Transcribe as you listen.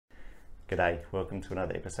G'day, welcome to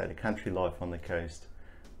another episode of Country Life on the Coast.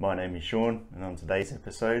 My name is Sean, and on today's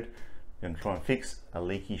episode, we're going to try and fix a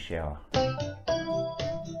leaky shower.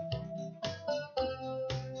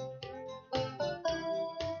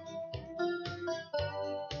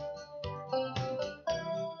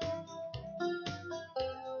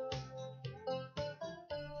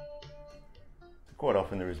 Quite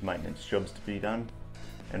often there is maintenance jobs to be done,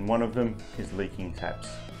 and one of them is leaking taps.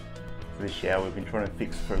 So this shower we've been trying to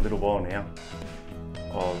fix for a little while now.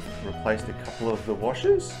 I've replaced a couple of the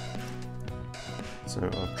washers. So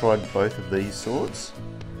I've tried both of these sorts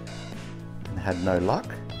and had no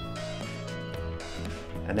luck.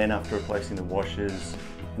 And then after replacing the washers,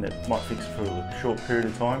 and it might fix for a short period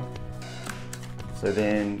of time. So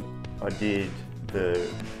then I did the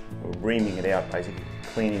reaming it out, basically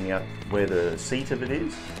cleaning out where the seat of it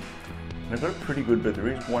is. And I've got it pretty good, but there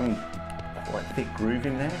is one quite thick groove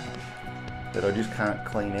in there that I just can't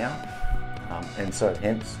clean out. And so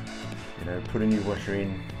hence, put a new washer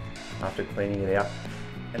in after cleaning it out,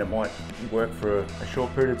 and it might work for a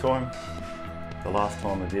short period of time. The last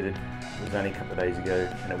time I did it was only a couple of days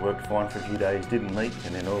ago, and it worked fine for a few days, didn't leak,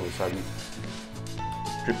 and then all of a sudden,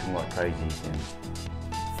 dripping like crazy again.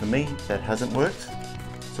 For me, that hasn't worked.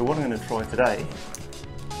 So what I'm going to try today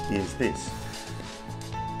is this.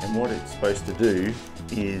 And what it's supposed to do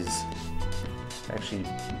is actually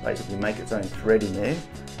basically make its own thread in there,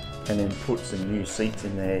 and then put some new seats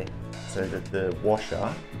in there so that the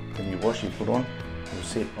washer, the new washer you put on, will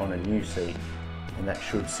sit on a new seat, and that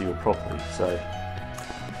should seal properly. So,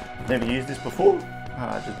 never used this before,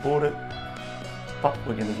 just bought it, but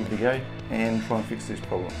we're going to give it a go and try and fix this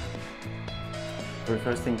problem. The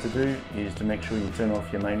first thing to do is to make sure you turn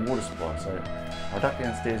off your main water supply. So I'll duck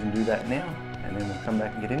downstairs and do that now, and then we'll come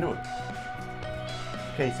back and get into it.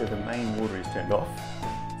 Okay, so the main water is turned off.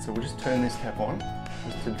 So we'll just turn this tap on,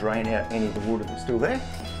 just to drain out any of the water that's still there.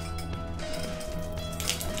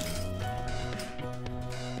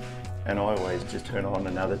 And I always just turn on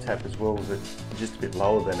another tap as well, that's just a bit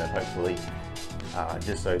lower than it, hopefully,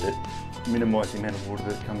 just so that minimise the amount of water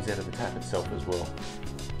that comes out of the tap itself as well.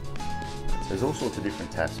 So there's all sorts of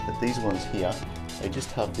different taps, but these ones here, they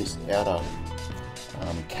just have this outer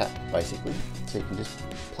cap basically, so you can just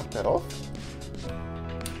pluck that off,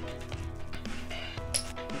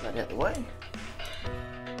 put that out the way,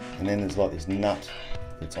 and then there's like this nut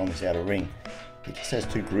that's on this outer ring. It just has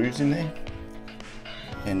two grooves in there,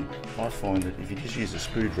 and I find that if you just use a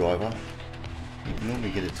screwdriver, you can normally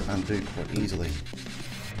get it to undo quite easily.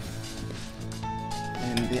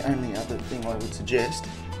 And the only other thing I would suggest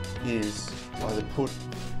is either put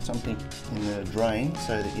something in the drain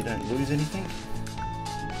so that you don't lose anything.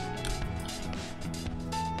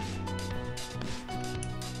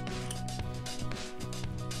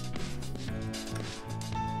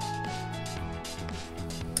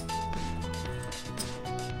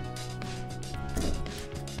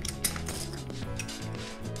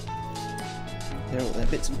 There are all the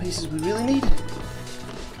bits and pieces we really need.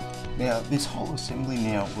 Now this whole assembly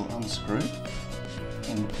now will unscrew,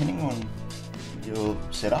 and depending on your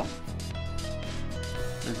setup,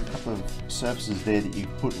 there's a couple of surfaces there that you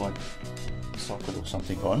put like a socket or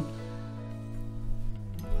something on.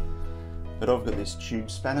 But I've got this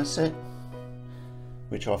tube spanner set,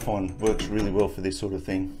 which I find works really well for this sort of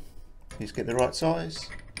thing. Just get the right size.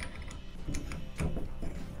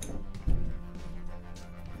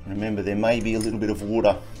 Remember, there may be a little bit of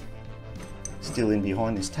water still in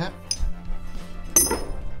behind this tap. So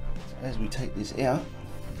as we take this out,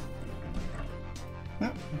 oh,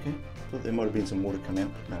 okay, thought there might have been some water come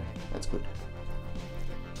out, but no, that's good.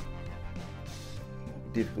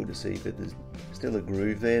 Difficult to see, but there's still a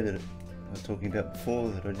groove there that I was talking about before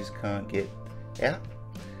that I just can't get out.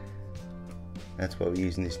 That's why we're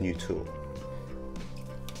using this new tool.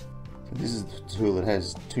 This is the tool that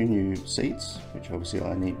has two new seats, which obviously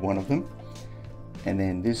I need one of them. And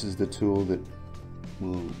then this is the tool that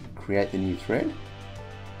will create the new thread.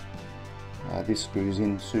 This screws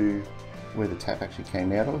into where the tap actually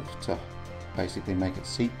came out of to basically make it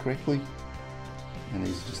seat correctly. And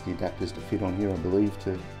these are just the adapters to fit on here, I believe,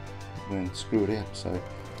 to screw it out. So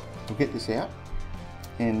we'll get this out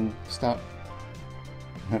and start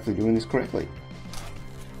hopefully doing this correctly.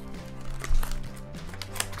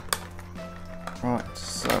 Right,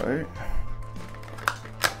 so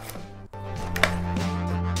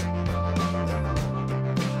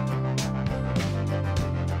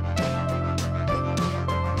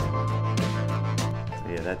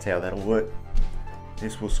yeah, that's how that'll work.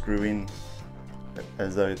 This will screw in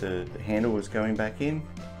as though the handle was going back in,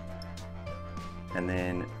 and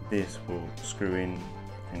then this will screw in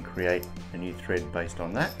and create a new thread based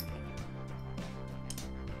on that.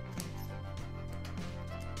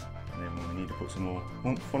 need to put some more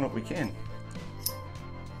oomph on it, we can.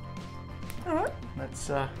 Alright,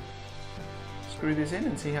 let's screw this in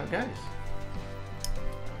and see how it goes.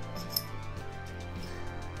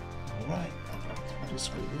 Alright, I'll just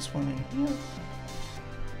screw this one in here.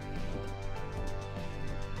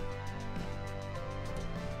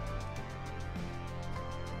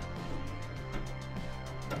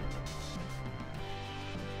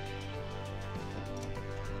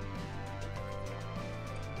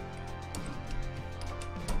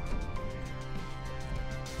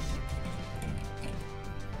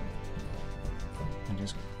 And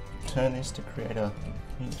just turn this to create a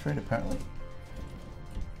new thread apparently.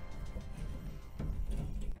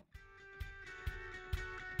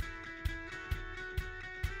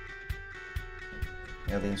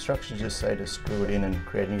 Now the instructions just say to screw it in and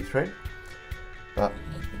create a new thread, but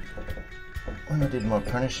when I did my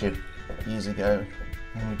apprenticeship years ago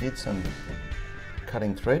and we did some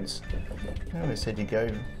cutting threads, they said you go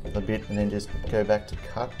a bit and then just go back to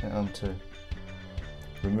cut to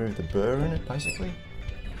remove the burr in it basically.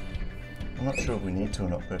 I'm not sure if we need to or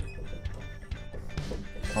not, but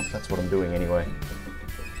that's what I'm doing anyway.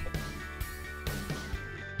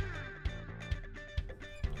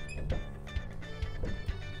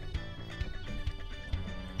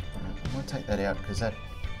 I might take that out because that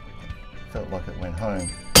felt like it went home.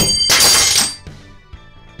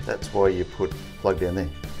 That's why you put plug down there.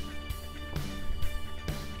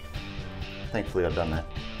 Thankfully I've done that.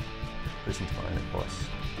 Listen to my own advice.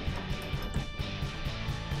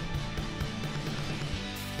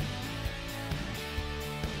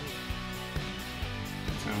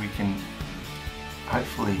 So we can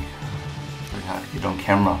hopefully, it's very hard to get on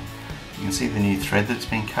camera, you can see the new thread that's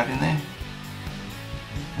been cut in there.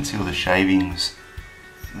 You can see all the shavings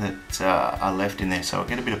that are left in there. So I'll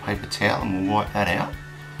get a bit of paper towel and we'll wipe that out.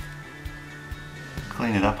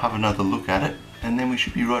 Clean it up, have another look at it, and then we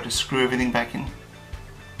should be right to screw everything back in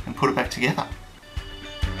and put it back together.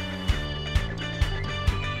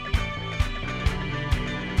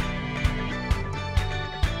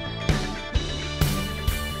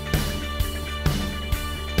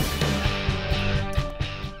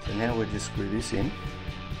 So now we'll just screw this in.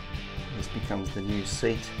 This becomes the new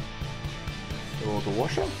seat for the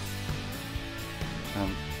washer.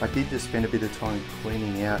 I did just spend a bit of time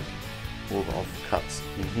cleaning out all the offcuts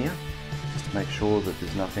in here, just to make sure that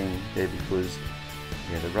there's nothing there, because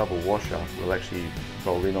the rubber washer will actually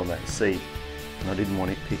roll in on that seat and I didn't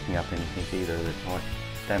want it picking up anything either that might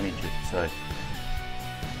damage it. So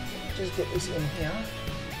just get this in here.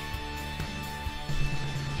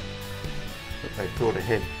 But they thought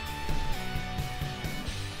ahead.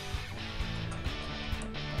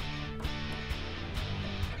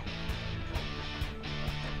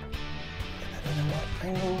 Get that in the right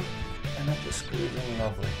angle and that just screws in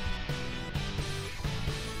lovely.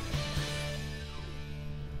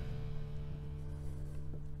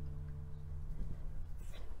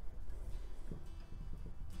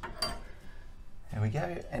 There we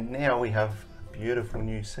go, and now we have a beautiful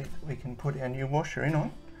new seat that we can put our new washer in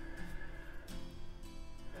on,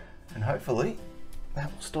 and hopefully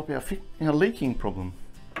that will stop our leaking problem.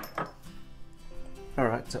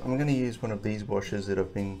 Alright, so I'm going to use one of these washers that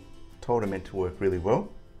I've been told are meant to work really well.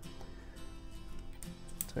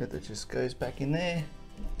 So that just goes back in there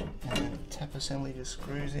and then the tap assembly just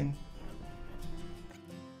screws in.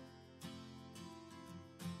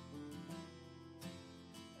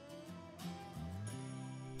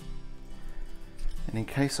 And in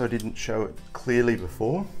case I didn't show it clearly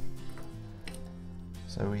before,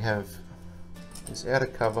 so we have this outer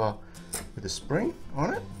cover with a spring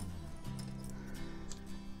on it,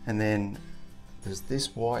 and then there's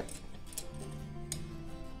this white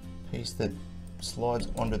piece that slides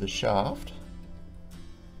onto the shaft,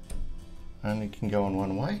 only can go on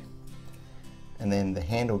one way, and then the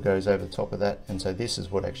handle goes over the top of that, and so this is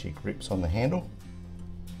what actually grips on the handle.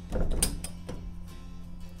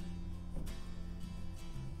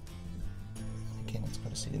 Again, it's got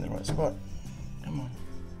to sit in the right spot. Come on.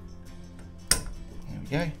 There we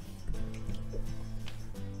go.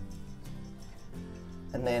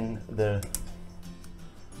 And then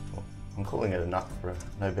well, I'm calling it a nut for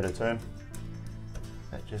no better term.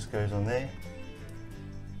 That just goes on there.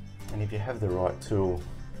 And if you have the right tool,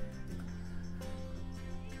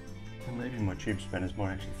 and maybe my tube spanners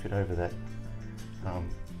might actually fit over that,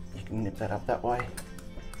 you can nip that up that way.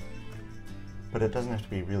 But it doesn't have to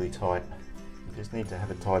be really tight. You just need to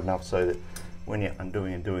have it tight enough so that when you're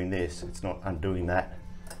undoing and doing this, it's not undoing that.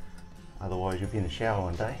 Otherwise you'll be in the shower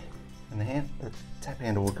one day and the tap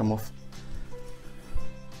handle will come off.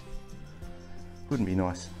 Wouldn't be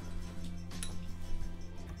nice.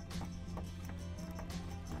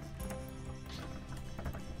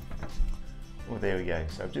 Well, there we go.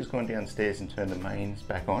 So I've just gone downstairs and turned the mains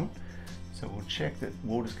back on. So we'll check that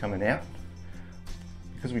water's coming out.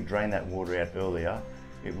 Because we drained that water out earlier,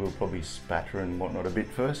 it will probably spatter and whatnot a bit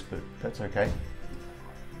first, but that's okay.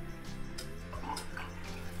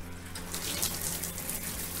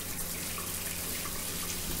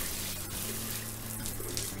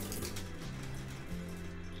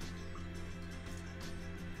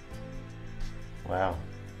 Wow.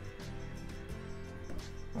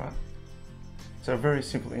 Right. So a very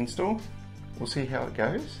simple install. We'll see how it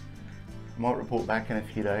goes. I might report back in a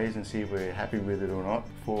few days and see if we're happy with it or not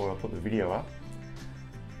before I put the video up.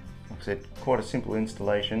 Like I said, quite a simple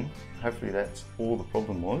installation. Hopefully that's all the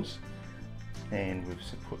problem was. And we've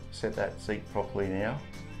set that seat properly now.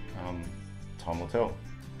 Time will tell.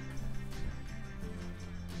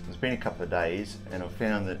 It's been a couple of days and I've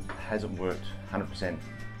found that it hasn't worked 100%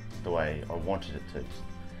 the way I wanted it to.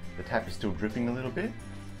 The tap is still dripping a little bit.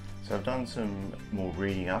 So I've done some more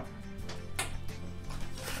reading up.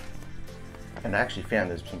 And I actually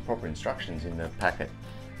found there's some proper instructions in the packet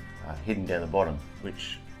hidden down the bottom,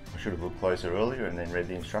 which I should have looked closer earlier and then read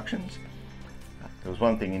the instructions. There was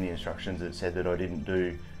one thing in the instructions that said that I didn't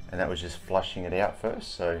do, and that was just flushing it out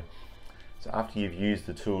first. So after you've used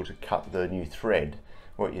the tool to cut the new thread,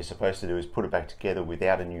 what you're supposed to do is put it back together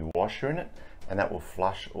without a new washer in it, and that will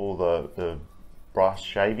flush all the brass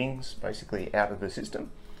shavings basically out of the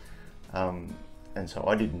system. And so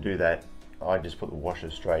I didn't do that. I just put the washer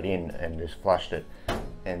straight in and just flushed it.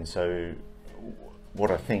 And so what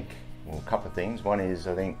I think, well, a couple of things. One is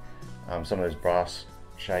I think some of those brass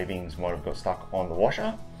shavings might have got stuck on the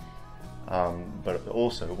washer. But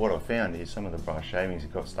also what I found is some of the brass shavings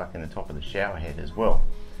have got stuck in the top of the shower head as well.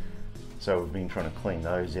 So we've been trying to clean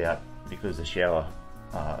those out because the shower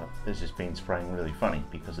has just been spraying really funny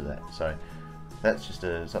because of that. So that's just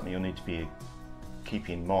something you'll need to keep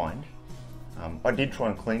in mind. I did try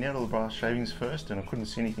and clean out all the brass shavings first and I couldn't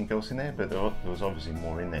see anything else in there, but there was obviously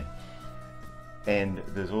more in there. And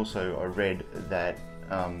there's also, I read that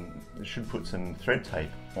you should put some thread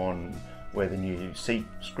tape on where the new seat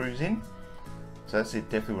screws in. So that's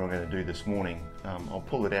definitely what I'm going to do this morning. I'll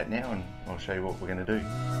pull it out now and I'll show you what we're going to do.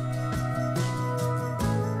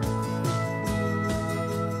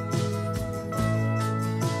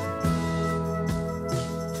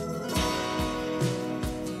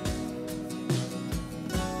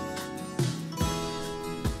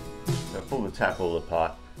 Pull the tap all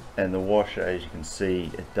apart, and the washer, as you can see,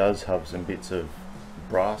 it does have some bits of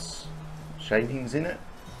brass shavings in it,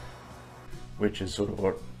 which is sort of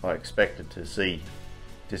what I expected to see.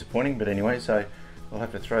 Disappointing, but anyway, so I'll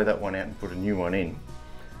have to throw that one out and put a new one in.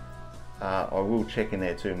 I will check in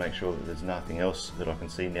there too, make sure that there's nothing else that I can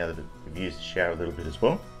see now that we've used the shower a little bit as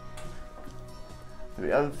well.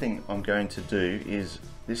 The other thing I'm going to do is,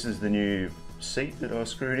 this is the new seat that I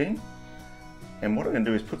screwed in. And what I'm going to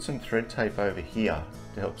do is put some thread tape over here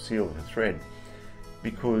to help seal the thread,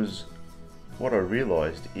 because what I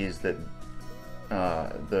realized is that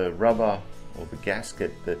the rubber or the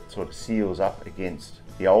gasket that sort of seals up against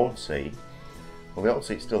the old seat, well, the old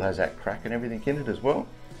seat still has that crack and everything in it as well.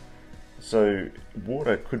 So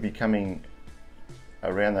water could be coming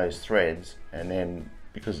around those threads, and then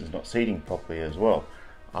because it's not seating properly as well,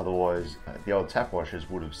 otherwise the old tap washers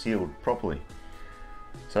would have sealed properly.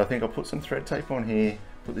 So I think I'll put some thread tape on here,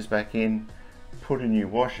 put this back in, put a new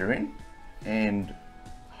washer in, and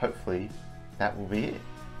hopefully that will be it.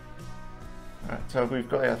 Alright, so we've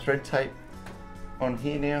got our thread tape on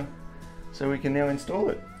here now, so we can now install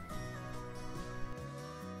it.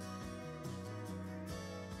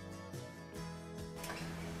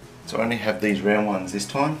 So I only have these round ones this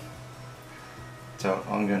time. So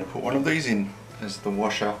I'm going to put one of these in as the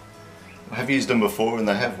washer. I have used them before and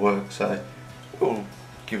they have worked, so we'll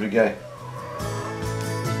give it a go.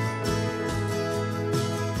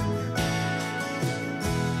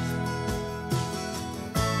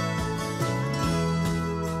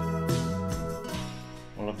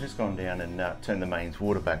 Well, I've just gone down and turned the mains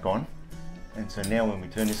water back on, and so now when we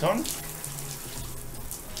turn this on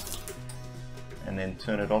and then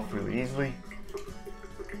turn it off really easily,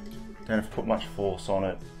 don't have to put much force on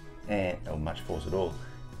it, or much force at all,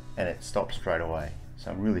 and it stops straight away.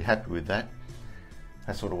 So I'm really happy with that.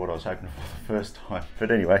 That's sort of what I was hoping for the first time, but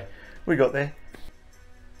anyway, we got there.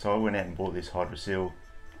 So I went out and bought this Hydroseal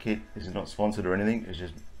kit. This is not sponsored or anything, it's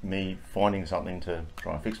just me finding something to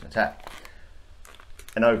try and fix my tap.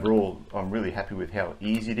 And overall, I'm really happy with how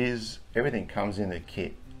easy it is. Everything comes in the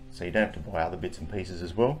kit, so you don't have to buy other bits and pieces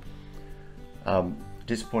as well.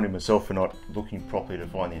 Disappointed myself for not looking properly to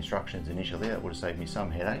find the instructions initially. That would have saved me some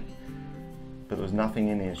headache. But there was nothing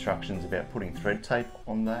in the instructions about putting thread tape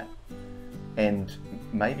on that. And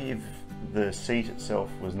maybe if the seat itself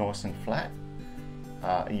was nice and flat,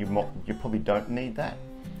 you probably don't need that.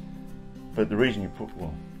 But the reason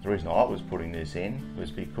the reason I was putting this in was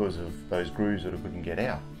because of those grooves that I couldn't get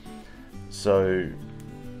out. So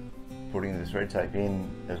putting the thread tape in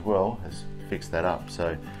as well has fixed that up.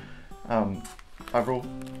 So overall,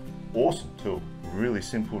 awesome tool, really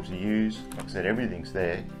simple to use. Like I said, everything's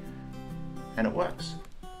there and it works.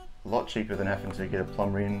 A lot cheaper than having to get a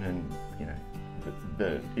plumber in, and you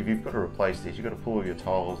know, if you've got to replace this, you've got to pull all your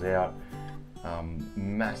tiles out.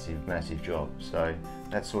 Massive job. So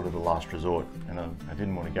that's sort of the last resort, and I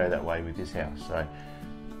didn't want to go that way with this house. So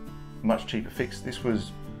much cheaper fix. This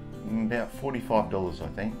was about $45, I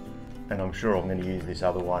think, and I'm sure I'm going to use this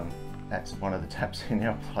other one. That's one of the taps in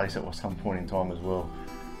our place at some point in time as well.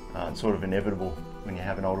 It's sort of inevitable when you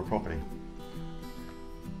have an older property.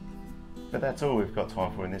 But that's all we've got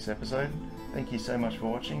time for in this episode. Thank you so much for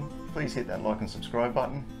watching. Please hit that like and subscribe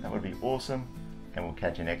button. That would be awesome. And we'll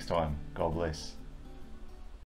catch you next time. God bless.